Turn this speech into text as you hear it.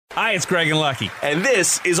Hi, it's Greg and Lucky. And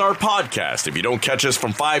this is our podcast. If you don't catch us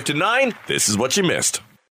from 5 to 9, this is what you missed.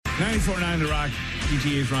 94.9 The Rock,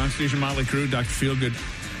 ETA's Ron Station, Motley Crue, Dr. Feelgood.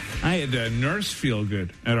 I had Nurse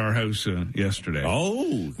Feelgood at our house yesterday.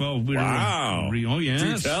 Oh, well, we wow. Oh,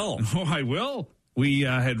 yes. Do tell. Oh, I will. We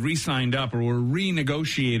had re-signed up, or we're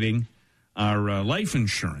renegotiating our life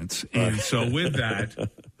insurance. And so with that,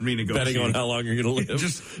 renegotiating. Betting on how long you're going to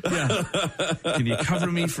live. Can you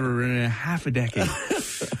cover me for half a decade?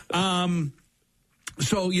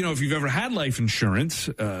 So, if you've ever had life insurance,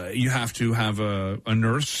 you have to have a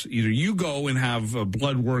nurse. Either you go and have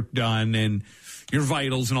blood work done and your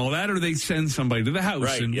vitals and all that, or they send somebody to the house.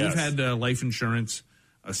 Right, and yes. we've had life insurance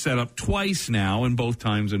set up twice now, and both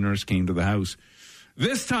times a nurse came to the house.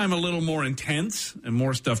 This time a little more intense and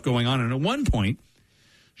more stuff going on. And at one point,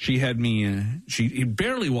 she had me, she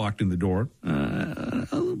barely walked in the door, a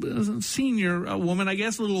senior woman, I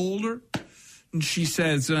guess, a little older. And she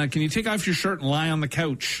says, can you take off your shirt and lie on the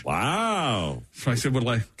couch? Wow. So I said,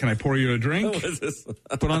 can I pour you a drink? What is this?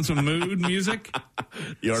 Put on some mood music?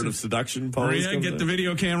 The Art of Seduction pose. Maria, get the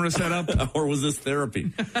video camera set up. Or was this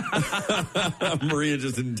therapy? Maria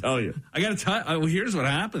just didn't tell you. I got to tell you, well, here's what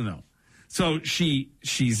happened, though. So she's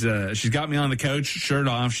got me on the couch, shirt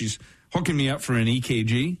off. She's hooking me up for an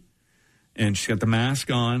EKG. And she's got the mask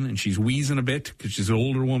on, and she's wheezing a bit because she's an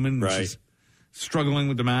older woman. Right. She's struggling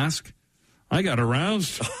with the mask. I got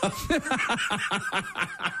aroused.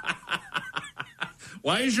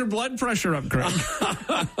 Why is your blood pressure up, Craig?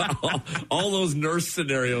 All those nurse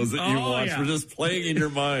scenarios that you watched were just playing in your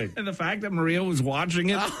mind. And the fact that Maria was watching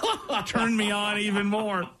it turned me on even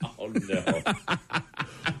more. Oh, no.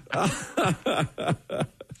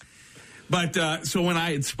 But so when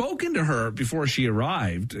I had spoken to her before she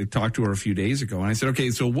arrived, I talked to her a few days ago, and I said,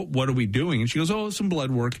 okay, so what are we doing? And she goes, some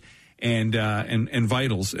blood work and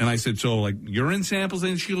vitals. And I said, so like urine samples?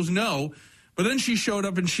 And she goes, no. But then she showed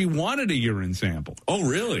up and she wanted a urine sample. Oh,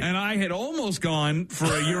 really? And I had almost gone for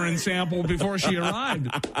a urine sample before she arrived.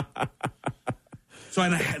 So I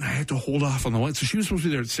had to hold off on the one. So she was supposed to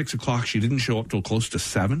be there at 6 o'clock. She didn't show up till close to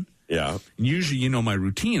 7. Yeah. And usually, my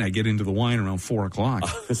routine. I get into the wine around 4 o'clock.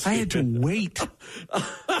 I had to wait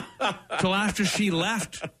till after she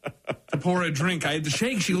left to pour a drink. I had to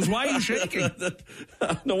shake. She goes, why are you shaking?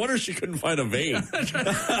 No wonder she couldn't find a vein.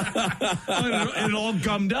 It all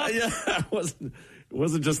gummed up. Yeah, it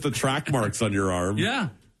wasn't just the track marks on your arm. Yeah.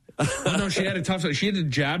 Oh, no, she had a tough time. She had to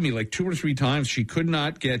jab me like 2 or 3 times. She could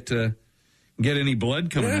not get any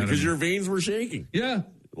blood coming out of me. Because your veins were shaking. Yeah.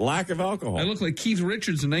 Lack of alcohol. I look like Keith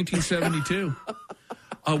Richards in 1972.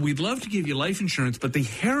 We'd love to give you life insurance, but the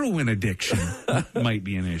heroin addiction might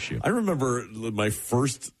be an issue. I remember my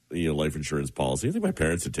first life insurance policy. I think my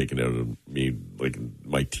parents had taken it out of me like in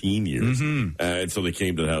my teen years. Mm-hmm. And so they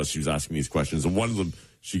came to the house. She was asking these questions. And one of them,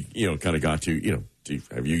 she kind of got to,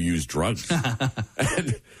 have you used drugs?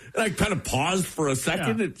 and I kind of paused for a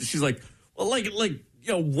second. Yeah. And she's like, well, like,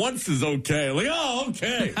 once is okay. I'm like, oh,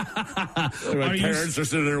 okay. My parents are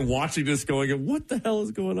sitting there watching this going, what the hell is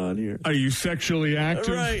going on here? Are you sexually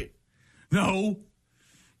active? Right. No.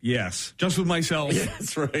 Yes. Just with myself. Yeah,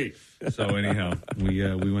 that's right. So anyhow, we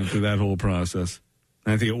went through that whole process.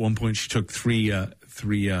 And I think at one point she took three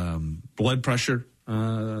blood pressure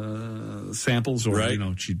samples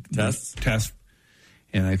or, she tests.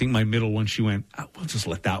 And I think my middle one, she went, we'll just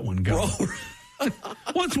let that one go.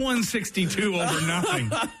 What's 162 over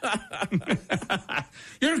nothing?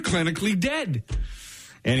 You're clinically dead.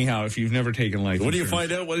 Anyhow, if you've never taken life what insurance. do you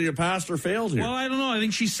find out whether you passed or failed here? Well, I don't know. I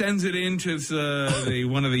think she sends it in to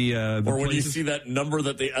one of the or when places. you see that number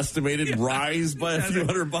that they estimated rise by a few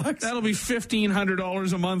 $100. That'll be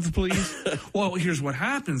 $1,500 a month, please. Well, here's what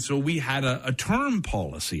happened. So we had a term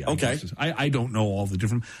policy. I don't know all the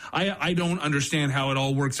different. I don't understand how it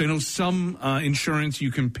all works. I know some insurance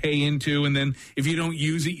you can pay into, and then if you don't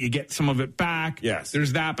use it, you get some of it back. Yes,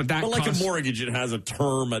 there's that, but like a mortgage, it has a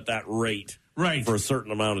term at that rate. Right. For a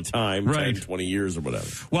certain amount of time, right. 10, 20 years or whatever.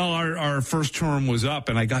 Well, our first term was up,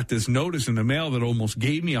 and I got this notice in the mail that almost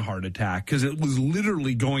gave me a heart attack because it was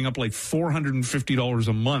literally going up like $450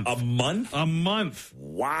 a month. A month? A month.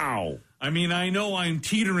 Wow. I mean, I know I'm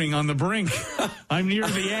teetering on the brink. I'm near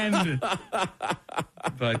the end.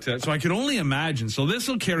 But so I could only imagine. So this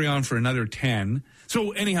will carry on for another 10.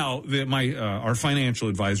 So anyhow, our financial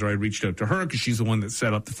advisor, I reached out to her because she's the one that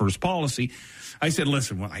set up the first policy. I said,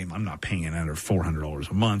 listen, well, I'm not paying another $400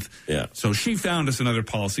 a month. Yeah. So she found us another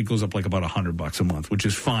policy, goes up like about $100 a month, which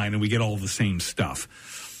is fine, and we get all the same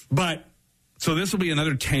stuff. But so this will be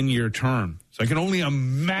another 10-year term. So I can only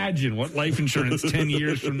imagine what life insurance 10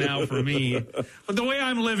 years from now for me. But the way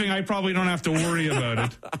I'm living, I probably don't have to worry about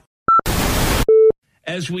it.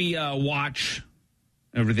 as we watch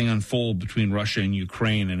everything unfold between Russia and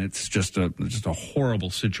Ukraine, and it's just a horrible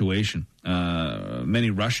situation. Many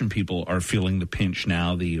Russian people are feeling the pinch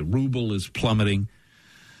now. The ruble is plummeting.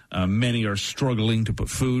 Many are struggling to put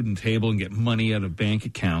food on the table and get money out of bank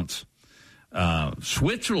accounts.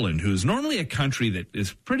 Switzerland, who's normally a country that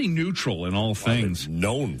is pretty neutral in all things,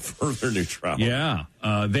 known for their neutrality. Yeah,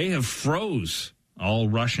 they have froze all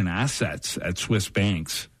Russian assets at Swiss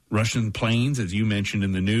banks. Russian planes, as you mentioned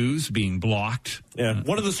in the news, being blocked. Yeah,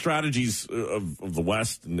 one of the strategies of the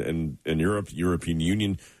West and Europe, European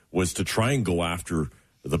Union, was to try and go after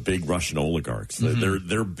the big Russian oligarchs. Mm-hmm.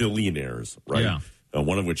 They're billionaires, right? Yeah.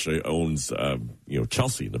 One of which owns,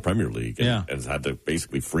 Chelsea in the Premier League, and has had to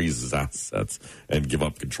basically freeze his assets and give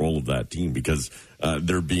up control of that team because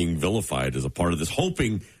they're being vilified as a part of this,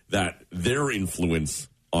 hoping that their influence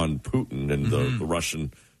on Putin and the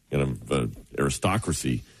Russian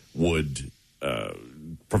aristocracy would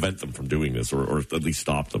prevent them from doing this, or at least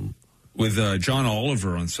stop them. With John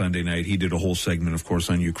Oliver on Sunday night, he did a whole segment, of course,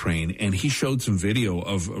 on Ukraine, and he showed some video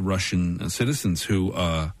of Russian citizens who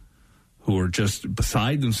are just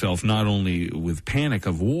beside themselves, not only with panic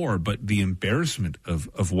of war, but the embarrassment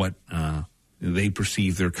of what they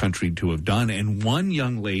perceive their country to have done. And one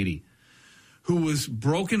young lady who was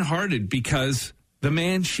brokenhearted because the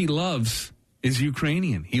man she loves is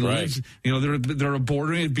Ukrainian. He lives, they're a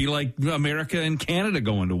border. It'd be like America and Canada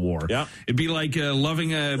going to war. Yeah. It'd be like living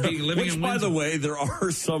Which, in by the way, there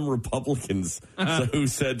are some Republicans who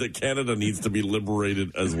said that Canada needs to be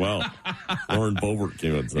liberated as well. Lauren Boebert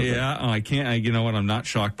came out and said that. You know what? I'm not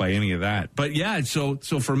shocked by any of that. But yeah, so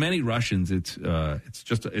for many Russians, it's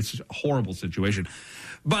just a horrible situation.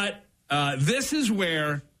 But this is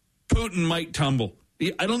where Putin might tumble.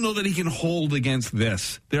 I don't know that he can hold against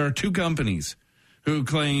this. There are two companies who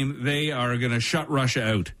claim they are going to shut Russia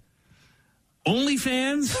out.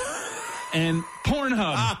 OnlyFans and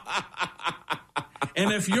Pornhub.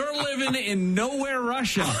 And if you're living in nowhere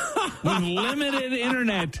Russia with limited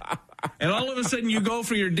internet, and all of a sudden you go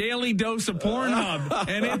for your daily dose of Pornhub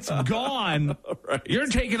and it's gone, right. You're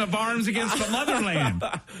taking up arms against the motherland.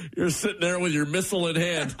 You're sitting there with your missile in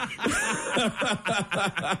hand.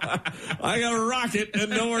 I got a rocket and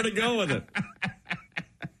nowhere to go with it.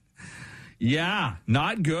 Yeah,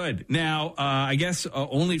 not good. Now, I guess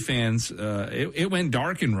OnlyFans, it went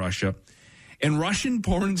dark in Russia. And Russian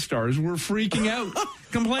porn stars were freaking out,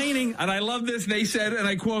 complaining. And I love this. They said, and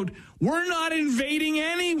I quote, "We're not invading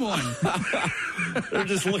anyone." They're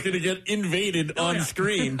just looking to get invaded on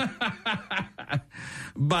screen.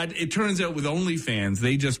 But it turns out with OnlyFans,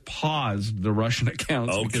 they just paused the Russian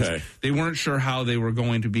accounts because they weren't sure how they were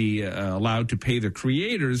going to be allowed to pay their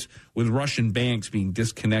creators with Russian banks being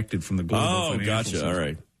disconnected from the global financial system. All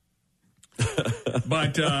right.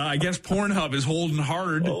 But I guess Pornhub is holding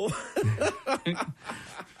hard. Oh.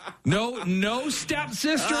 No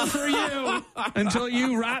stepsister for you until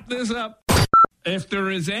you wrap this up. If there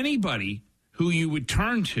is anybody who you would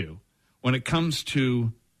turn to when it comes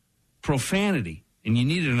to profanity, and you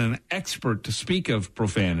needed an expert to speak of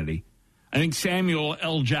profanity, I think Samuel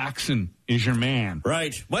L. Jackson is your man.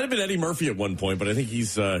 Right. Might have been Eddie Murphy at one point, but I think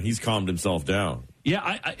he's calmed himself down.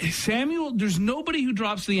 Yeah, Samuel, there's nobody who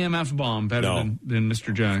drops the MF bomb better than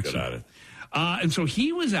Mr. Jackson. Good at it. And so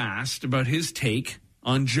he was asked about his take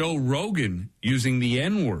on Joe Rogan using the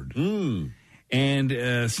N-word.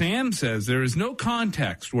 And Sam says there is no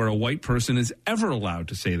context where a white person is ever allowed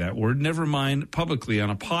to say that word, never mind publicly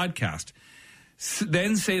on a podcast.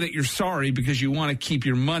 Then say that you're sorry because you want to keep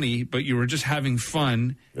your money, but you were just having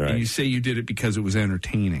fun, and you say you did it because it was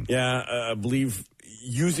entertaining. Yeah, I believe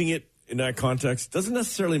using it in that context doesn't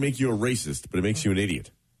necessarily make you a racist, but it makes you an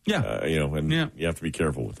idiot. Yeah. You have to be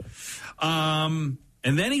careful with that.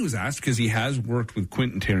 And then he was asked, because he has worked with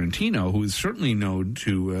Quentin Tarantino, who is certainly known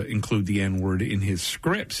to include the N-word in his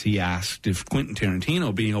scripts. He asked if Quentin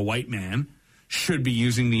Tarantino, being a white man, should be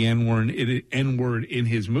using the N-word in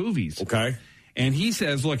his movies. Okay. And he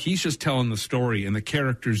says, look, he's just telling the story, and the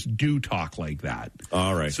characters do talk like that.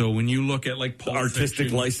 All right. So when you look at, like, Pulp artistic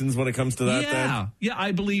Fiction, license when it comes to that, then? Yeah,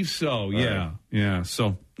 I believe so. Yeah.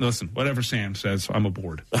 So, listen, whatever Sam says, I'm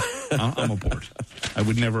aboard. I'm aboard. I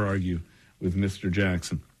would never argue with Mr.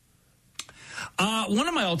 Jackson. One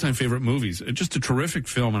of my all-time favorite movies, just a terrific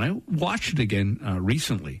film, and I watched it again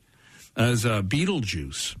recently, is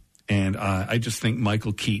Beetlejuice. And I just think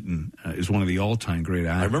Michael Keaton is one of the all-time great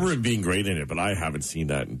actors. I remember him being great in it, but I haven't seen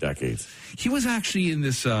that in decades. He was actually in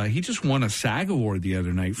this, he just won a SAG award the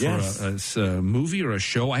other night for a movie or a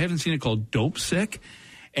show. I haven't seen it, called Dope Sick.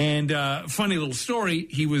 And funny little story,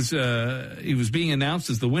 he was being announced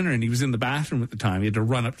as the winner, and he was in the bathroom at the time. He had to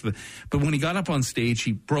run up to but when he got up on stage,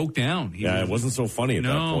 he broke down. It wasn't so funny at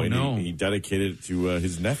that point. No. He dedicated it to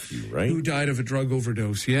his nephew, right? Who died of a drug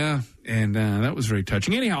overdose, yeah. And that was very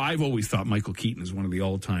touching. Anyhow, I've always thought Michael Keaton is one of the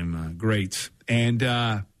all-time greats. And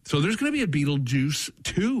so there's going to be a Beetlejuice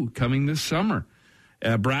 2 coming this summer.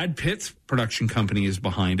 Brad Pitt's production company is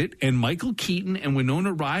behind it, and Michael Keaton and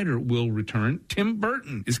Winona Ryder will return. Tim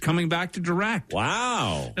Burton is coming back to direct.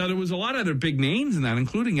 Wow. Now, there was a lot of other big names in that,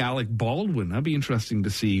 including Alec Baldwin. That'd be interesting to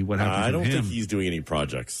see what happens I don't with him. think he's doing any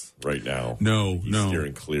projects right now. No. He's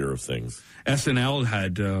steering clear of things. SNL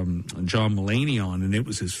had John Mulaney on, and it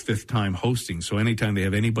was his 5th time hosting. So anytime they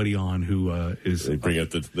have anybody on who is... They bring out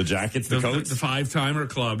the jackets, the coats? The 5-timer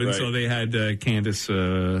club. And so they had Candace...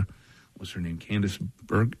 what's her name? Candace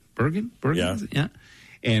Bergen? Yeah.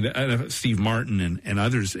 And Steve Martin and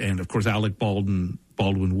others. And, of course, Alec Baldwin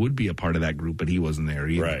would be a part of that group, but he wasn't there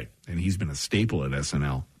either. Right. And he's been a staple at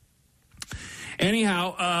SNL.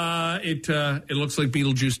 Anyhow, it looks like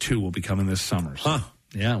Beetlejuice 2 will be coming this summer. So,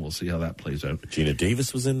 yeah, we'll see how that plays out. Gina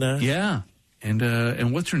Davis was in that? Yeah.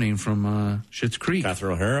 And what's her name from Schitt's Creek?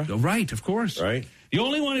 Catherine O'Hara? Oh, right, of course. Right. The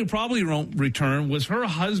only one who probably won't return was her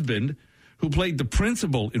husband, who played the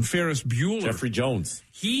principal in Ferris Bueller. Jeffrey Jones.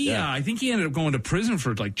 I think he ended up going to prison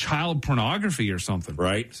for like child pornography or something.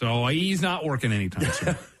 Right. So he's not working anytime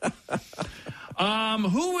soon.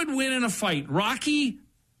 Who would win in a fight, Rocky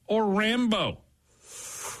or Rambo?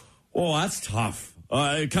 Oh, that's tough.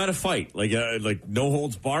 Kind of fight, like no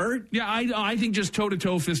holds barred. Yeah, I think just toe to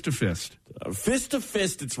toe, fist to fist. Fist to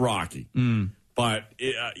fist, it's Rocky. But,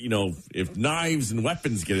 if knives and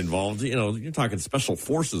weapons get involved, you're talking special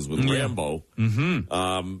forces with Rambo.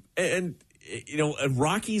 Mm-hmm. And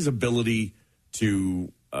Rocky's ability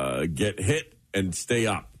to get hit and stay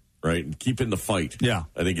up, right, and keep in the fight,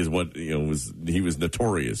 I think is what he was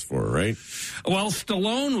notorious for, right? Well,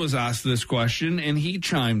 Stallone was asked this question, and he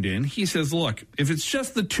chimed in. He says, look, if it's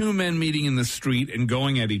just the two men meeting in the street and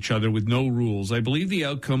going at each other with no rules, I believe the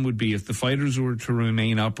outcome would be if the fighters were to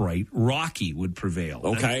remain upright, Rocky would prevail.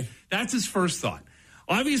 Okay. That's his first thought.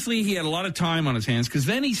 Obviously, he had a lot of time on his hands because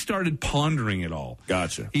then he started pondering it all.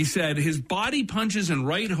 Gotcha. He said his body punches and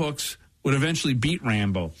right hooks would eventually beat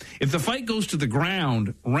Rambo. If the fight goes to the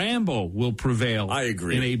ground, Rambo will prevail. I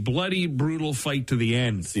agree. In a bloody, brutal fight to the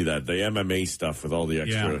end. See that, the MMA stuff with all the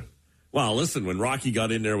extra... Yeah. Well, listen, when Rocky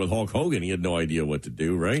got in there with Hulk Hogan, he had no idea what to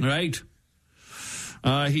do, right? Right.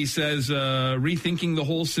 He says, rethinking the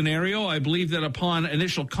whole scenario, I believe that upon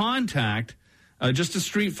initial contact, just a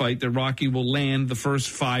street fight, that Rocky will land the first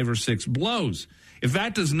 5 or 6 blows. If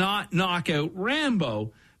that does not knock out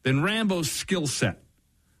Rambo, then Rambo's skill set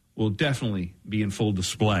will definitely be in full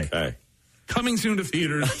display. Okay. Coming soon to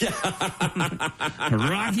theaters.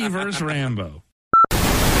 Rocky versus Rambo.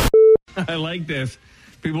 I like this.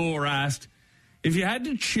 People were asked, if you had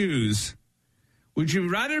to choose, would you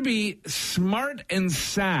rather be smart and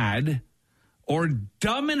sad or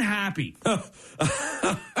dumb and happy?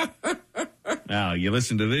 Now, you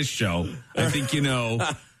listen to this show, I think you know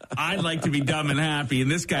I'd like to be dumb and happy,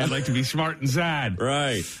 and this guy'd like to be smart and sad.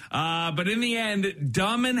 Right. But in the end,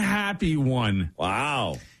 dumb and happy won.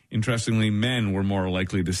 Wow. Interestingly, men were more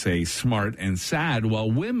likely to say smart and sad,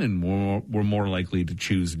 while women were more likely to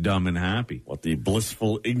choose dumb and happy. What, the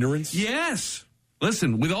blissful ignorance? Yes.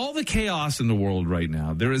 Listen, with all the chaos in the world right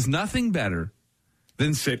now, there is nothing better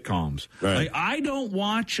than sitcoms. Right. Like, I don't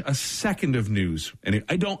watch a second of news, and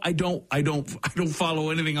I don't follow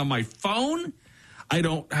anything on my phone. I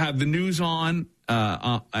don't have the news on.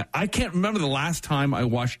 I can't remember the last time I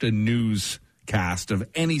watched a newscast of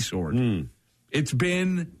any sort. It's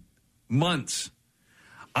been months.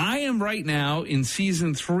 I am right now in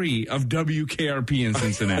season 3 of WKRP in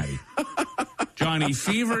Cincinnati. Johnny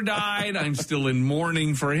Fever died. I'm still in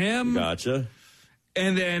mourning for him. Gotcha.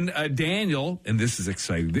 And then Daniel, and this is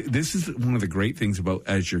exciting. This is one of the great things about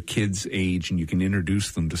as your kids age and you can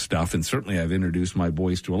introduce them to stuff. And certainly I've introduced my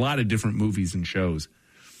boys to a lot of different movies and shows.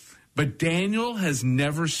 But Daniel has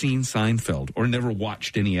never seen Seinfeld or never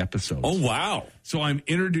watched any episodes. Oh, wow. So I'm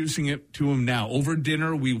introducing it to him now. Over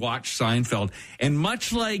dinner, we watched Seinfeld. And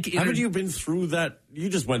much like... Haven't you been through that? You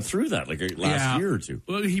just went through that like last year or two.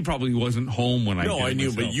 Well, he probably wasn't home when I did it. No, I knew,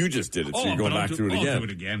 myself. but you just did it, so you're going back through it again. I'll do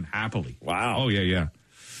it again, happily. Wow. Oh, yeah.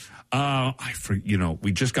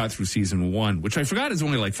 We just got through season 1, which I forgot is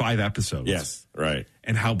only like 5 episodes. Yes, right.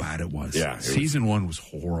 And how bad it was. Yeah. Season 1 was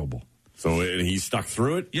horrible. So he stuck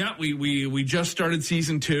through it? Yeah, we just started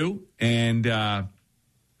season 2, and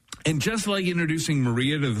just like introducing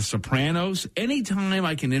Maria to The Sopranos, anytime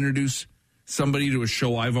I can introduce somebody to a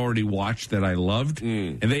show I've already watched that I loved,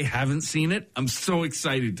 and they haven't seen it, I'm so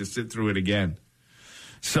excited to sit through it again.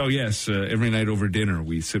 So yes, every night over dinner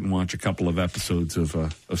we sit and watch a couple of episodes of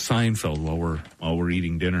Seinfeld while we're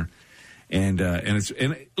eating dinner, and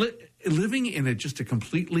living in just a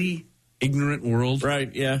completely ignorant world.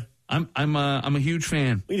 Right? Yeah. I'm a huge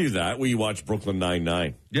fan. We do that. We watch Brooklyn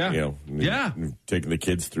Nine-Nine. Yeah. Taking the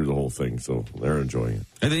kids through the whole thing, so they're enjoying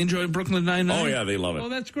it. Are they enjoying Brooklyn Nine-Nine? Oh, yeah, they love it. Oh,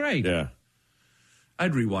 that's great. Yeah.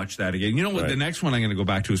 I'd rewatch that again. You know what? Right. The next one I'm going to go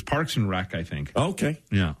back to is Parks and Rec, I think. Okay.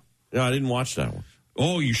 Yeah. Yeah, I didn't watch that one.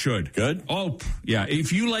 Oh, you should. Good? Oh, yeah.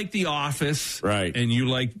 If you like The Office, right, and you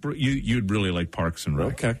like, you'd really like Parks and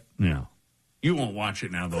Rec. Okay. Yeah. You won't watch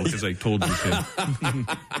it now, though, because I told you to.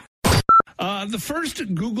 The first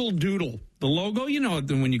Google Doodle, the logo, you know,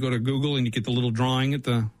 when you go to Google and you get the little drawing at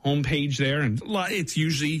the homepage there, and it's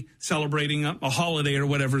usually celebrating a holiday or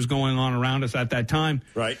whatever's going on around us at that time.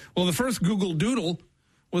 Right. Well, the first Google Doodle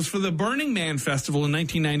was for the Burning Man Festival in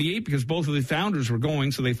 1998 because both of the founders were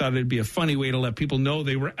going, so they thought it'd be a funny way to let people know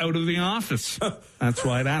they were out of the office. That's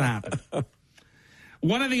why that happened.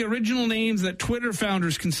 One of the original names that Twitter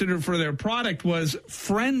founders considered for their product was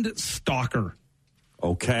Friend Stalker.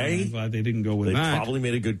 Okay. I'm glad they didn't go with that. They probably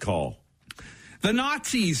made a good call. The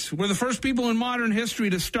Nazis were the first people in modern history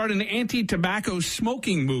to start an anti-tobacco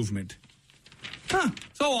smoking movement. So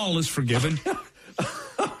all is forgiven.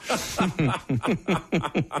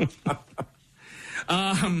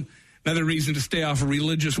 Another reason to stay off of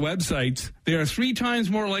religious websites. They are 3 times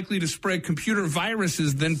more likely to spread computer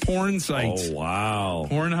viruses than porn sites. Oh, wow.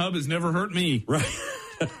 Pornhub has never hurt me. Right.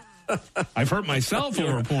 I've hurt myself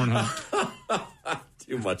over Pornhub.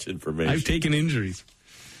 Too much information. I've taken injuries.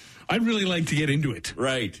 I'd really like to get into it.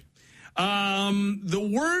 Right. The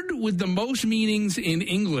word with the most meanings in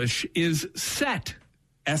English is set,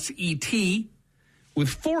 S-E-T, with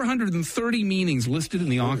 430 meanings listed in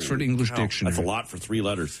the Oxford English Dictionary. That's a lot for 3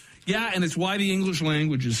 letters. Yeah, and it's why the English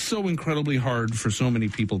language is so incredibly hard for so many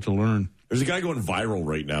people to learn. There's a guy going viral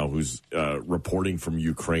right now who's reporting from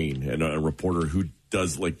Ukraine, and a reporter who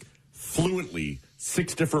does, fluently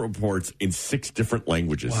 6 different reports in 6 different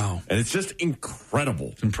languages. Wow. And it's just incredible.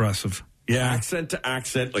 It's impressive. Yeah. Accent to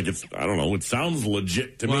accent. I don't know, it sounds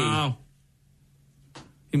legit to me. Wow.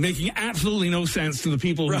 Making absolutely no sense to the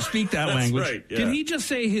people who speak that language. Right, yeah. Did he just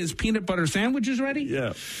say his peanut butter sandwich is ready?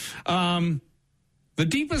 Yeah. The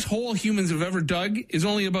deepest hole humans have ever dug is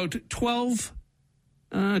only about 12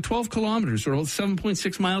 kilometers, or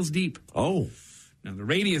 7.6 miles deep. Oh. Now, the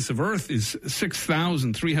radius of Earth is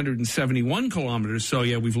 6,371 kilometers, so,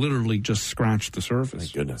 yeah, we've literally just scratched the surface.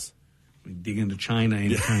 Thank goodness. We dig into China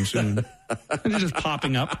anytime soon. It's just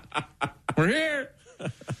popping up. We're here.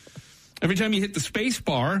 Every time you hit the space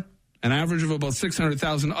bar, an average of about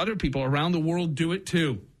 600,000 other people around the world do it,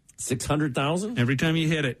 too. 600,000? Every time you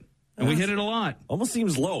hit it. And we hit it a lot. Almost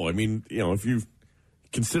seems low. I mean, if you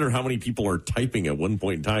consider how many people are typing at one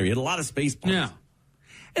point in time, you hit a lot of space bars. Yeah.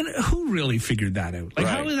 And who really figured that out?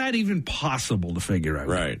 How is that even possible to figure out?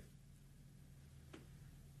 Right.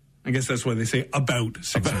 I guess that's why they say about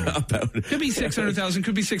 600. About. Could be 600,000,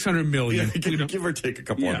 could be 600 million. Yeah, give or take a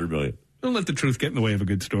couple hundred million. Don't let the truth get in the way of a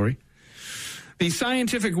good story. The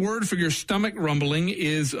scientific word for your stomach rumbling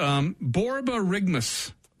is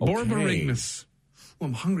borborygmus. Okay. Borborygmus. Oh,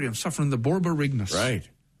 I'm hungry. I'm suffering the borborygmus. Right.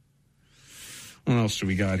 What else do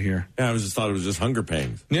we got here? Yeah, I thought it was just hunger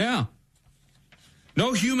pangs. Yeah.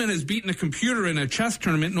 No human has beaten a computer in a chess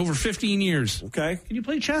tournament in over 15 years. Okay. Can you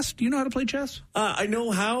play chess? Do you know how to play chess? I know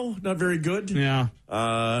how. Not very good. Yeah.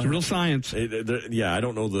 It's real science. I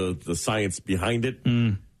don't know the science behind it.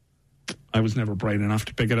 I was never bright enough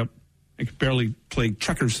to pick it up. I could barely play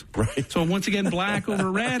checkers. Right. So once again, black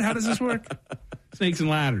over red. How does this work? Snakes and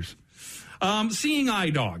ladders. Seeing eye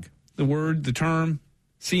dog. The term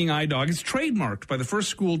Seeing Eye Dog is trademarked by the first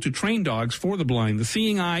school to train dogs for the blind, the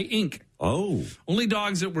Seeing Eye Inc. Oh. Only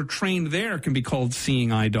dogs that were trained there can be called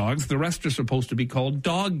Seeing Eye Dogs. The rest are supposed to be called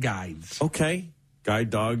dog guides. Okay.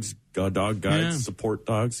 Guide dogs, dog guides, support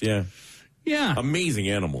dogs. Yeah. Yeah. Amazing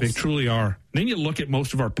animals. They truly are. Then you look at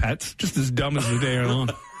most of our pets, just as dumb as they are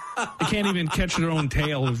long. They can't even catch their own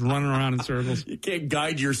tail, just running around in circles. You can't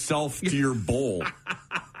guide yourself to your bowl.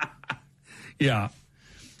 Yeah.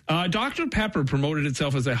 Dr. Pepper promoted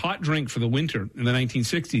itself as a hot drink for the winter in the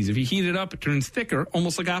 1960s. If you heat it up, it turns thicker,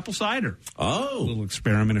 almost like apple cider. Oh. A little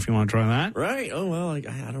experiment if you want to try that. Right. Oh, well, I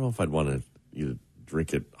don't know if I'd want to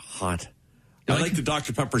drink it hot. I like the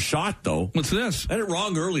Dr. Pepper shot, though. What's this? I had it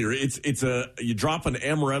wrong earlier. You drop an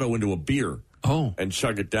amaretto into a beer. Oh. And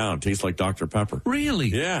chug it down. Tastes like Dr. Pepper. Really?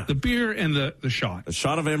 Yeah. The beer and the shot. A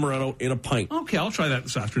shot of amaretto in a pint. Okay, I'll try that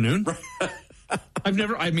this afternoon. I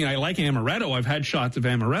like amaretto. I've had shots of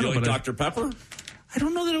amaretto. You like but Dr. Pepper? I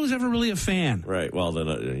don't know that I was ever really a fan. Right. Well, then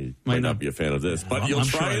you might not be a fan of this, but you'll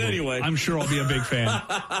try it anyway. I'm sure I'll be a big fan.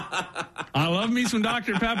 I love me some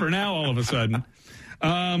Dr. Pepper now all of a sudden.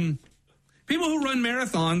 People who run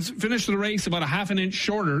marathons finish the race about a half an inch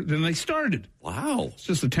shorter than they started. Wow. It's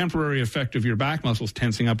just a temporary effect of your back muscles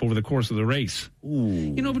tensing up over the course of the race.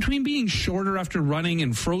 Ooh. Between being shorter after running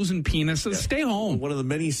and frozen penises, stay home. One of the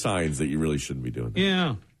many signs that you really shouldn't be doing that.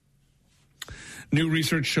 Yeah. New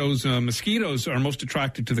research shows mosquitoes are most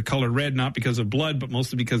attracted to the color red, not because of blood, but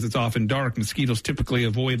mostly because it's often dark. Mosquitoes typically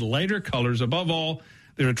avoid lighter colors. Above all,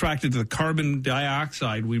 they're attracted to the carbon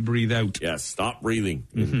dioxide we breathe out. Yes, stop breathing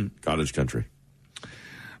in cottage country.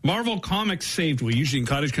 Marvel Comics saved, usually in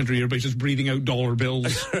cottage country, everybody's just breathing out dollar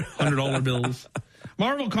bills, $100 bills.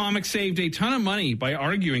 Marvel Comics saved a ton of money by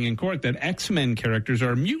arguing in court that X-Men characters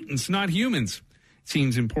are mutants, not humans. It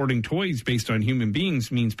seems importing toys based on human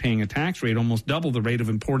beings means paying a tax rate almost double the rate of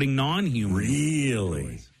importing non-human.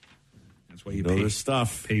 Really? That's why you pay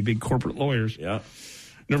stuff. Pay big corporate lawyers. Yeah.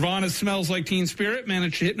 Nirvana's Smells Like Teen Spirit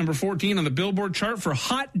managed to hit number 14 on the Billboard chart for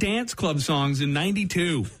hot dance club songs in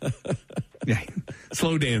 92. Yeah,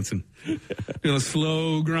 slow dancing. Doing a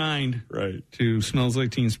slow grind to Smells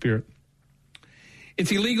Like Teen Spirit.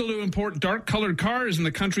 It's illegal to import dark-colored cars in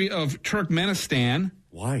the country of Turkmenistan.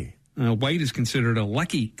 Why? White is considered a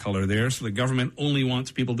lucky color there, so the government only wants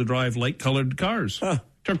people to drive light-colored cars. Huh.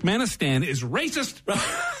 Turkmenistan is racist.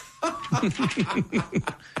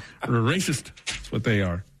 Racist. That's what they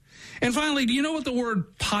are. And finally, do you know what the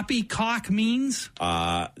word poppycock means?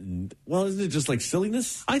 Well, isn't it just like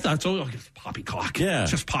silliness? I thought so. Poppycock. Yeah.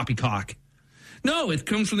 Just poppycock. No, it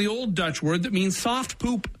comes from the old Dutch word that means soft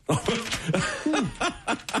poop.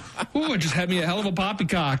 Ooh, it just had me a hell of a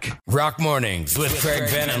poppycock. Rock Mornings with Craig,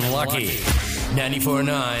 Ben, and Lucky.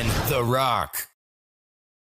 94.9 The Rock.